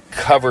barely just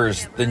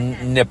covers the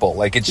nipple.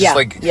 Like, it's just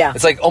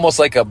it's like almost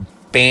like a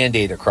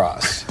Band-Aid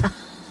across.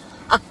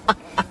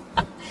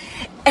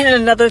 And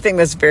another thing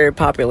that's very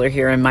popular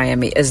here in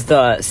Miami is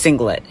the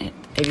singlet.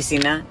 Have you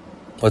seen that?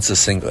 What's a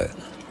singlet?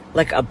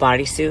 Like a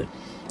bodysuit.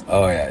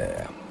 Oh,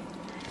 yeah.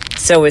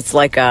 So it's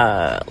like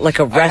a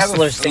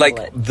wrestler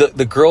singlet. Like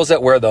the girls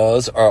that wear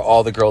those are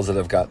all the girls that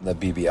have gotten the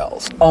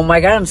BBLs. Oh my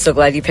God, I'm so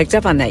glad you picked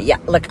up on that. Yeah,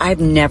 like I've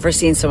never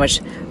seen so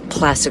much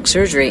plastic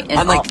surgery.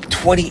 I'm like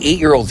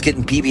 28-year-olds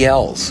getting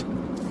BBLs.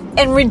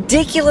 And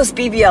ridiculous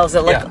BBLs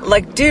that look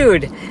like,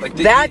 dude,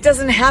 that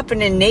doesn't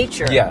happen in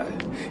nature. Yeah.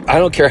 I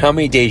don't care how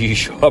many days you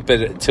show up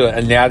to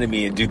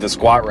anatomy and do the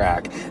squat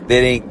rack.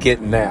 They ain't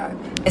getting that.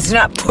 It's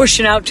not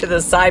pushing out to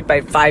the side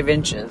by 5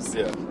 inches.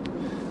 Yeah.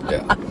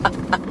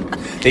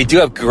 They do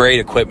have great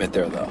equipment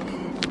there, though.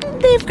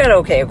 They've got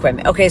okay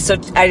equipment. Okay, so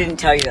I didn't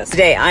tell you this.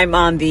 Today, I'm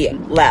on the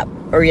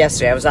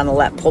yesterday, I was on the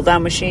lat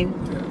pull-down machine.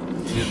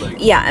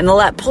 Yeah, and the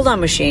lat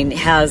pull-down machine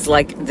has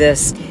like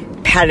this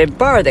padded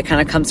bar that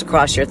kind of comes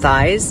across your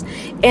thighs,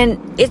 and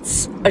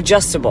it's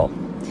adjustable.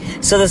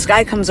 So this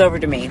guy comes over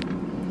to me.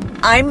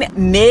 I'm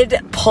mid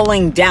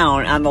pulling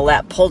down on the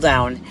lat pull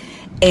down,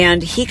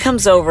 and he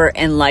comes over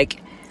and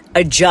like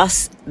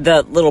adjusts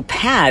the little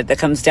pad that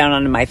comes down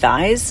onto my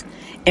thighs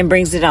and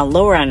brings it down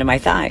lower onto my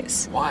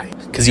thighs. Why?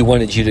 Because he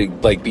wanted you to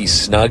like be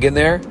snug in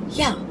there?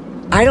 Yeah.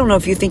 I don't know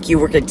if you think you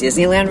work at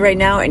Disneyland right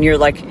now and you're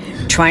like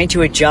trying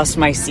to adjust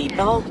my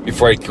seatbelt.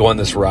 Before I go on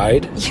this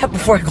ride? Yeah,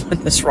 before I go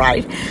on this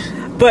ride.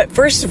 But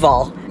first of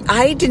all,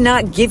 I did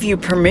not give you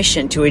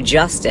permission to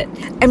adjust it.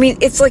 I mean,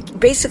 it's like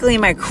basically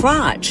in my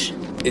crotch.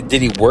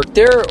 Did he work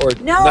there? Or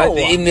no. Not,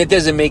 and it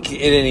doesn't make it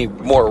any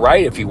more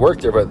right if he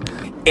worked there, but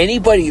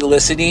anybody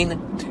listening,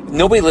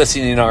 nobody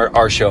listening in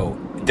our show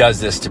does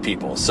this to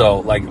people.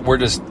 So, like, we're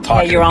just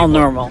talking. Yeah, you're all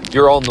normal.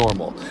 You're all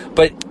normal.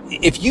 But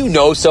if you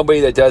know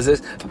somebody that does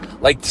this,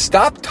 like,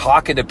 stop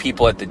talking to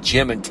people at the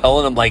gym and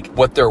telling them, like,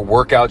 what their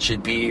workout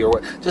should be, or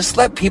what. Just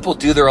let people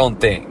do their own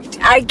thing.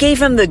 I gave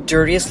him the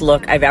dirtiest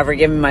look I've ever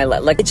given my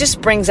life. Like, it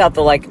just brings out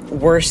the, like,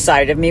 worst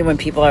side of me when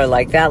people are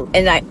like that.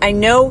 And I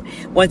know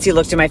once he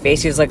looked at my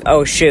face, he was like,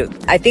 oh, shoot.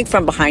 I think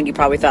from behind, he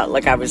probably thought,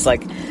 like, I was,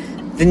 like,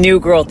 the new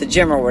girl at the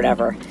gym or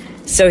whatever.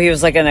 So he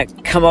was, like, going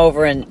to come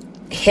over and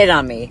hit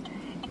on me.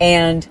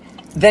 And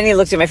then he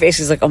looked at my face.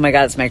 He's like, oh, my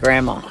God, it's my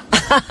grandma.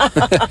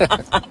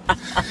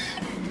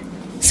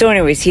 So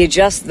anyways, he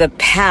adjusts the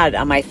pad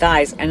on my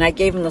thighs, and I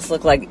gave him this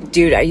look like,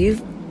 dude, are you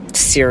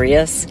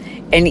serious?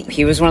 And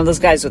he was one of those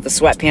guys with the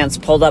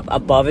sweatpants pulled up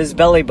above his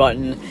belly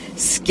button,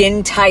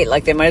 skin tight,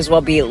 like they might as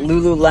well be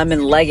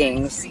Lululemon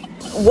leggings.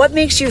 What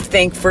makes you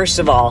think, first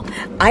of all,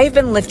 I've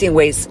been lifting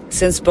weights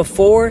since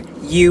before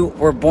you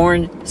were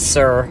born,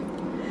 sir?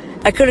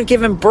 I could have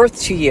given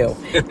birth to you.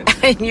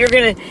 And you're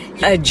going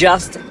to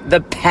adjust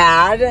the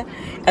pad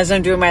as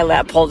I'm doing my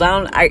lat pull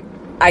down?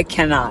 I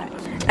cannot.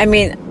 I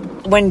mean,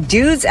 when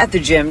dudes at the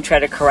gym try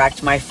to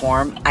correct my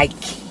form, I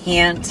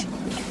can't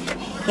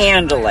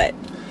handle it.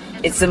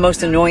 It's the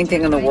most annoying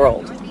thing in the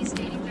world.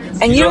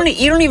 And you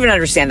don't even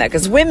understand that,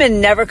 because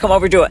women never come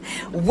over to it.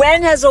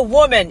 When has a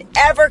woman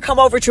ever come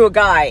over to a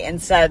guy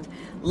and said,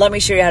 let me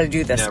show you how to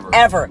do this? Never.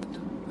 Ever.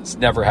 It's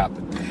never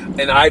happened.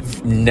 And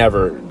I've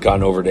never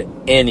gone over to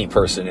any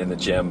person in the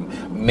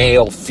gym,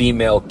 male,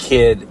 female,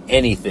 kid,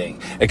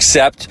 anything,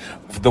 except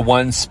the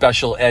one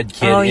special ed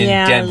kid in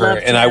Denver.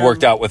 And I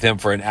worked out with him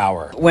for an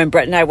hour. When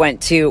Brett and I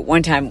went to,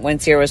 one time when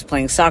Sierra was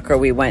playing soccer,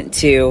 we went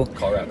to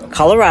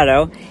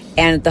Colorado.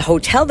 And the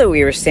hotel that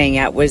we were staying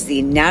at was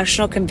the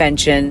National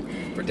Convention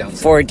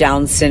for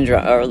Down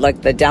Syndrome, or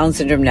like the Down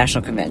Syndrome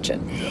National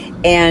Convention. Yeah.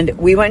 And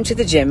we went to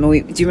the gym.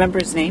 And do you remember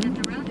his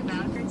name?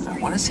 I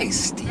want to say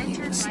Steve.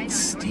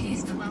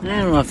 I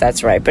don't know if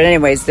that's right. But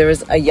anyways, there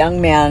was a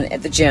young man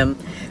at the gym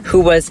who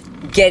was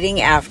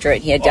getting after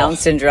it. He had Down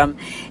syndrome.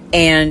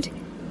 And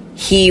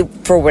he,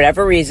 for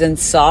whatever reason,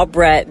 saw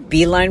Brett,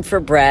 beeline for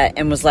Brett,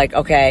 and was like,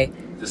 okay,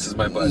 this is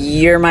my buddy.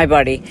 You're my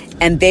buddy.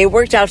 And they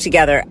worked out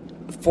together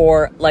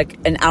for like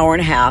an hour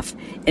and a half.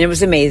 And it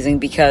was amazing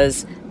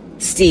because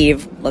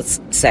Steve,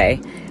 let's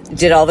say,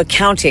 did all the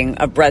counting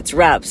of Brett's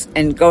reps.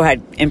 And go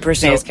ahead,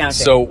 impersonate his counting.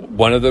 So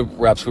one of the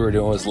reps we were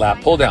doing was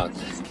lat pull down.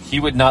 He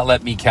would not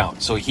let me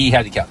count, so he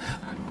had to count.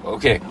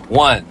 Okay,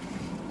 1,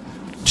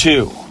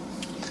 2,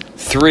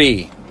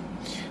 3,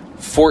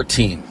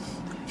 14,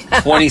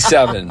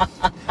 27,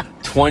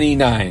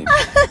 29,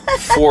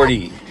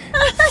 40,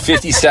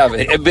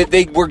 57. But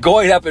they were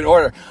going up in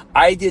order.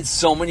 I did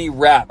so many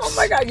reps. Oh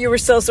my God, you were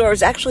so sore. It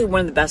was actually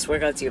one of the best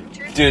workouts you've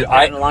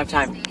done in a long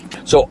time.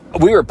 So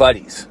we were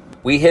buddies.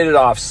 We hit it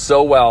off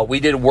so well.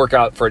 We did a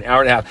workout for an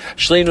hour and a half.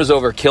 Shalene was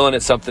over killing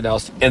it something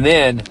else. And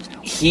then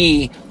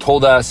he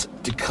told us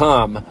to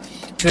come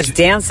to his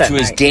dance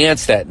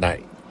that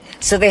night.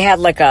 So they had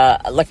like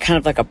kind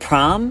of like a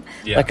prom,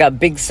 like a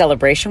big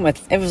celebration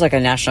it was like a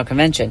national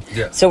convention.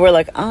 Yeah. So we're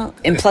like, oh,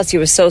 and plus he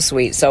was so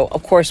sweet. So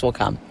of course we'll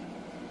come.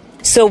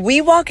 So we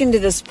walk into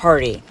this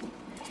party,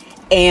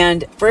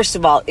 and first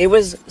of all, it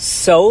was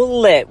so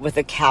lit with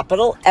a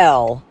capital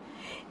L.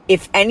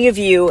 If any of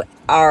you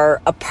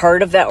are a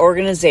part of that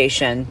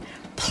organization,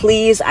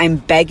 please, I'm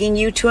begging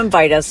you to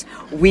invite us.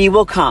 We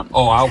will come.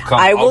 Oh, I'll come.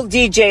 I will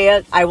DJ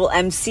it. I will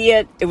MC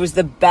it. It was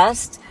the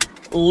best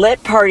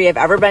lit party I've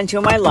ever been to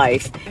in my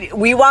life.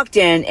 We walked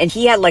in, and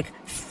he had like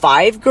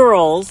 5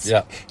 girls.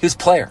 Yeah. He was a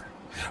player.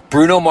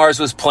 Bruno Mars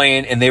was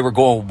playing, and they were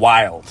going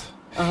wild.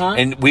 Uh-huh.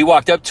 And we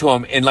walked up to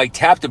him and like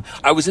tapped him.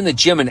 I was in the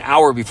gym an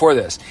hour before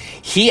this.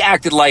 He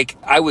acted like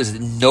I was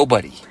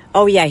nobody.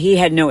 Oh yeah, he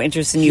had no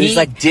interest in you. He's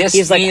like,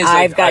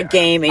 I've got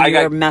game, and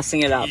you're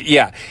messing it up.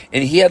 Yeah,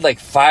 and he had like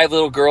 5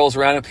 little girls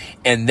around him,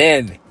 and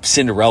then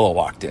Cinderella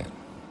walked in.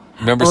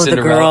 Remember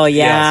Cinderella? The girl,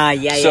 yeah,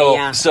 yes.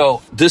 yeah.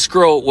 So this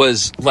girl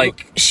was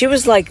like, she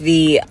was like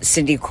the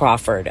Cindy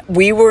Crawford.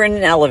 We were in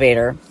an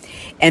elevator,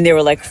 and there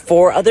were like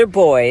 4 other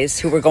boys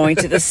who were going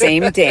to the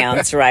same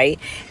dance, right?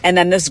 And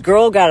then this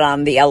girl got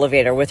on the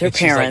elevator with her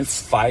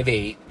parents. She's like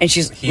 5'8", and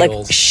she's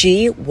heels. Like,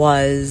 she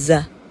was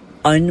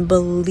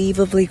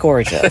unbelievably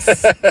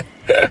gorgeous.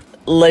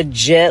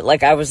 Legit.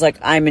 Like, I was like,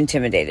 I'm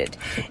intimidated.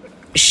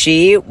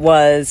 She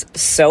was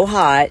so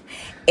hot,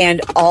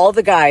 and all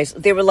the guys,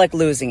 they were like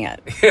losing it.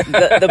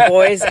 The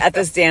boys at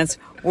this dance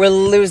were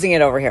losing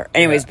it over here.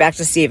 Anyways, back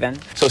to Steven.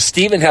 So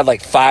Steven had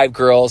like 5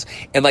 girls,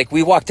 and like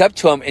we walked up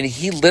to him, and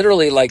he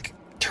literally like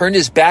turned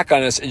his back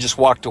on us and just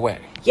walked away.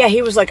 Yeah,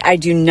 he was like, I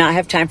do not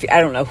have time for you. I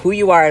don't know who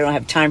you are. I don't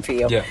have time for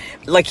you. Yeah.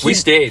 Like we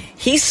stayed.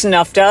 He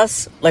snuffed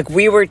us. Like,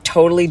 we were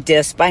totally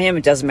dissed by him.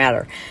 It doesn't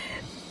matter.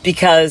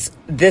 Because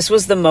this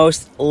was the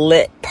most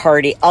lit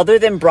party, other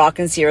than Brock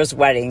and Sierra's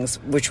weddings,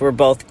 which were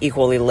both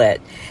equally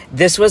lit.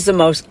 This was the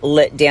most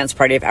lit dance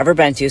party I've ever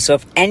been to. So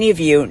if any of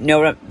you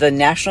know the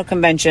National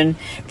Convention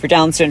for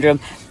Down Syndrome,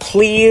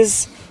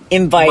 please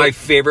invite my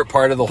favorite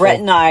part of the Brett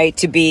and I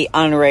to be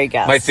honorary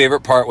guests. My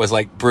favorite part was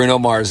like Bruno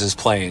Mars is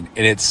playing,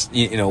 and it's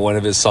one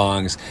of his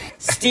songs.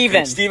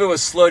 Steven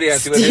was slow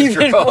dancing with his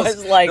girls.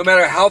 Was like, no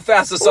matter how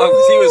fast the song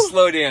was, he was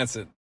slow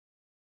dancing.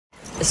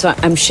 So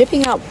I'm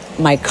shipping out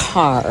my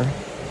car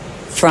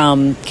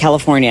from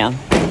California.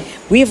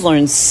 We've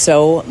learned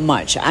so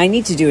much. I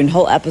need to do a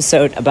whole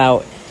episode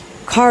about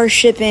car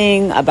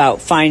shipping,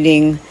 about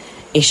finding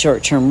a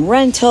short-term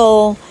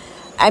rental.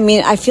 I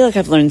mean, I feel like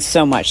I've learned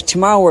so much.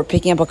 Tomorrow we're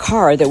picking up a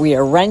car that we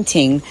are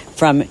renting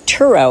from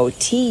Turo,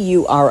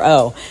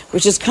 Turo,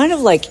 which is kind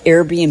of like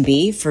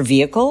Airbnb for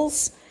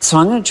vehicles. So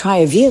I'm going to try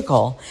a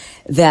vehicle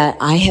that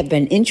I have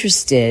been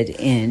interested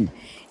in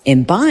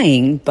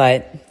buying,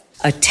 but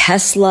a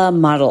Tesla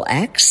Model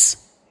X,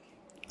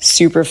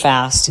 super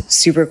fast,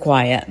 super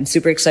quiet. I'm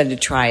super excited to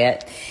try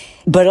it.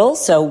 But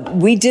also,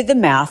 we did the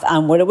math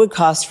on what it would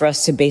cost for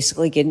us to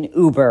basically get an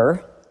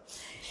Uber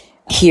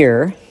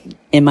here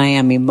in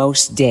Miami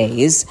most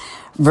days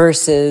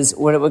versus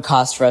what it would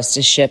cost for us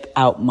to ship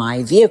out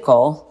my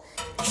vehicle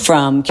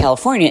from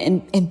California.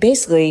 And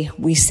basically,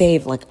 we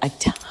save like a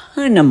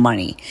ton of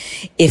money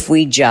if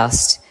we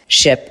just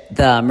ship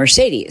the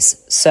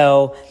Mercedes.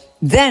 So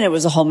then it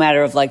was a whole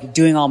matter of like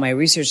doing all my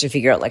research to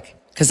figure out like,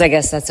 because I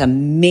guess that's a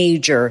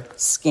major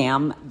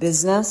scam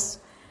business,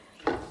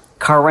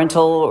 car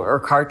rental or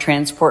car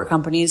transport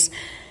companies.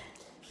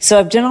 So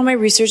I've done all my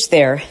research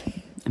there.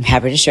 I'm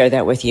happy to share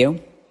that with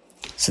you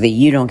so that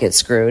you don't get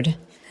screwed.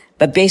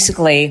 But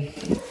basically,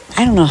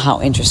 I don't know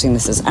how interesting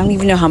this is. I don't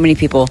even know how many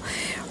people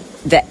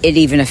that it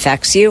even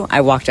affects you.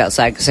 I walked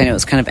outside because I know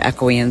it's kind of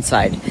echoey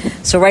inside.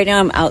 So right now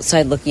I'm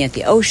outside looking at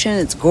the ocean.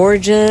 It's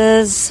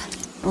gorgeous.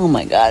 Oh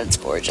my God, it's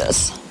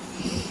gorgeous.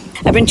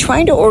 I've been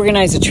trying to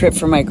organize a trip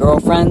for my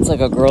girlfriends, like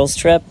a girls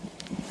trip,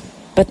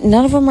 but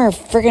none of them are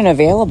friggin'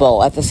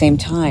 available at the same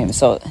time.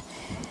 So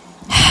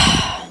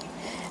I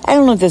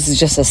don't know if this is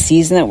just a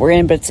season that we're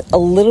in, but it's a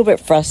little bit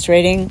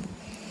frustrating.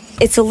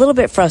 It's a little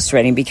bit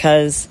frustrating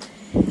because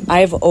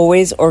I've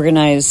always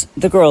organized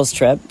the girls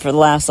trip for the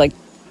last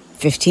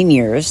 15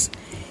 years.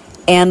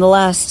 And the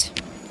last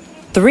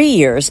 3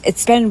 years,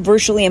 it's been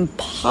virtually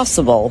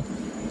impossible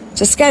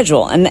to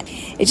schedule. And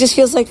it just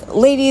feels like,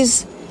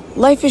 ladies,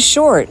 life is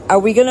short. Are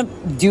we going to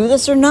do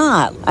this or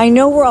not? I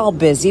know we're all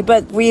busy,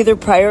 but we either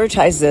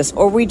prioritize this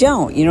or we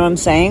don't. You know what I'm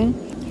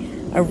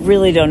saying? I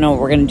really don't know what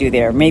we're going to do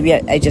there. Maybe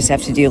I just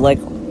have to do a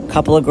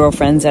couple of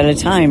girlfriends at a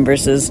time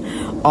versus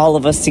all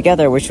of us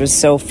together, which was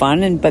so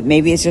fun. But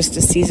maybe it's just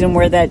a season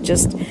where that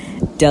just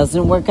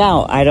doesn't work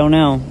out. I don't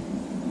know.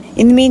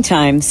 In the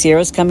meantime,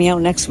 Sierra's coming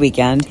out next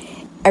weekend.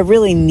 I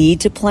really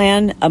need to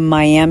plan a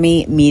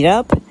Miami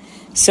meetup.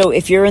 So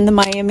if you're in the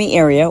Miami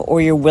area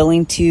or you're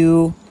willing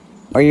to,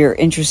 or you're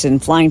interested in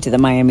flying to the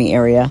Miami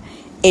area,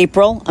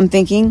 April, I'm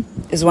thinking,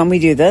 is when we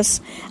do this.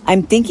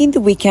 I'm thinking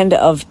the weekend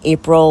of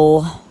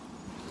April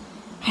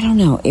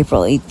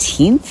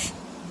 18th,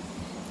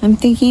 I'm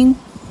thinking.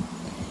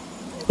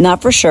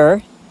 Not for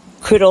sure.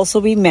 Could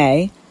also be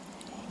May.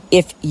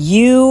 If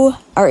you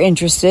are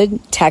interested,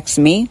 text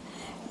me.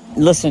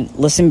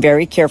 Listen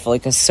very carefully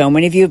because so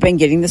many of you have been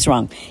getting this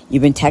wrong.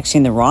 You've been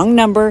texting the wrong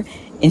number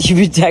and you've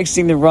been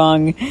texting the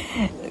wrong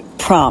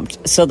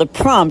prompt. So the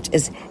prompt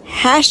is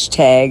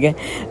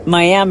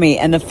 #Miami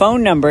and the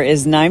phone number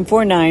is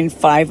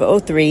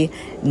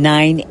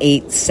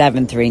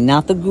 949-503-9873.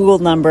 Not the Google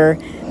number,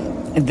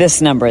 this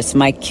number. It's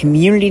my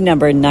community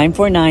number,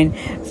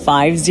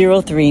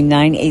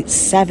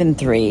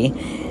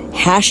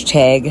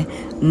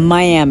 949-503-9873.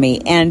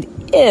 #Miami. And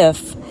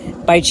if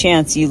by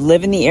chance you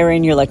live in the area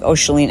and you're like, oh,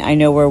 Shalene, I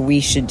know where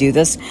we should do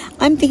this.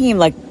 I'm thinking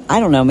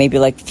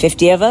maybe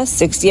 50 of us,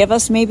 60 of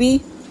us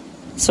maybe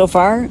so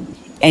far.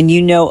 And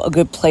you know a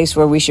good place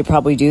where we should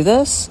probably do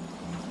this.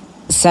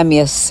 Send me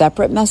a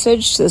separate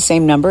message to the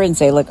same number and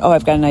say oh,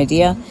 I've got an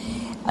idea.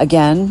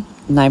 Again,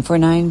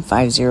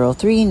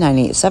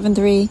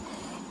 949-503-9873.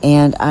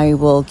 And I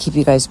will keep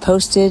you guys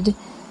posted.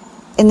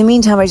 In the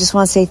meantime, I just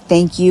want to say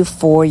thank you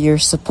for your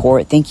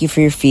support. Thank you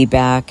for your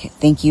feedback.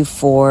 Thank you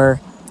for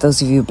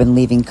those of you who have been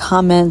leaving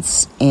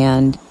comments.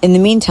 And in the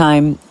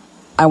meantime,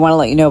 I want to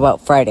let you know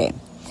about Friday.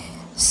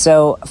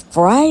 So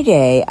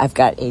Friday, I've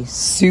got a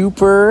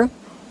super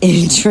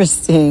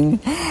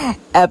interesting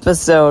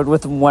episode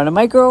with one of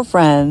my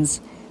girlfriends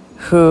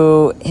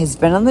who has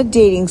been on the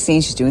dating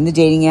scene. She's doing the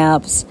dating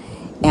apps,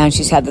 and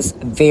she's had this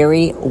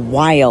very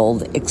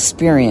wild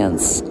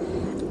experience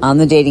on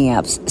the dating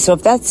apps. So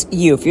if that's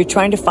you, if you're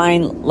trying to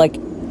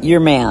find your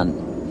man,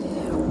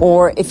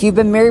 or if you've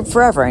been married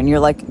forever and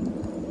you're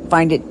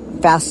find it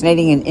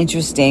fascinating and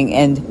interesting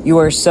and you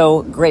are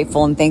so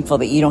grateful and thankful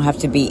that you don't have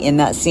to be in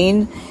that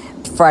scene,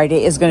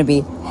 Friday is going to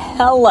be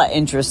hella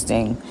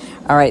interesting.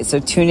 All right, so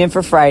tune in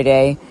for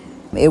Friday.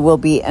 It will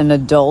be an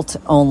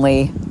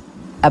adult-only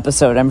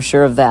episode, I'm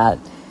sure of that.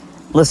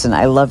 Listen,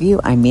 I love you,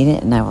 I mean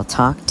it, and I will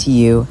talk to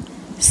you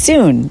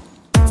soon.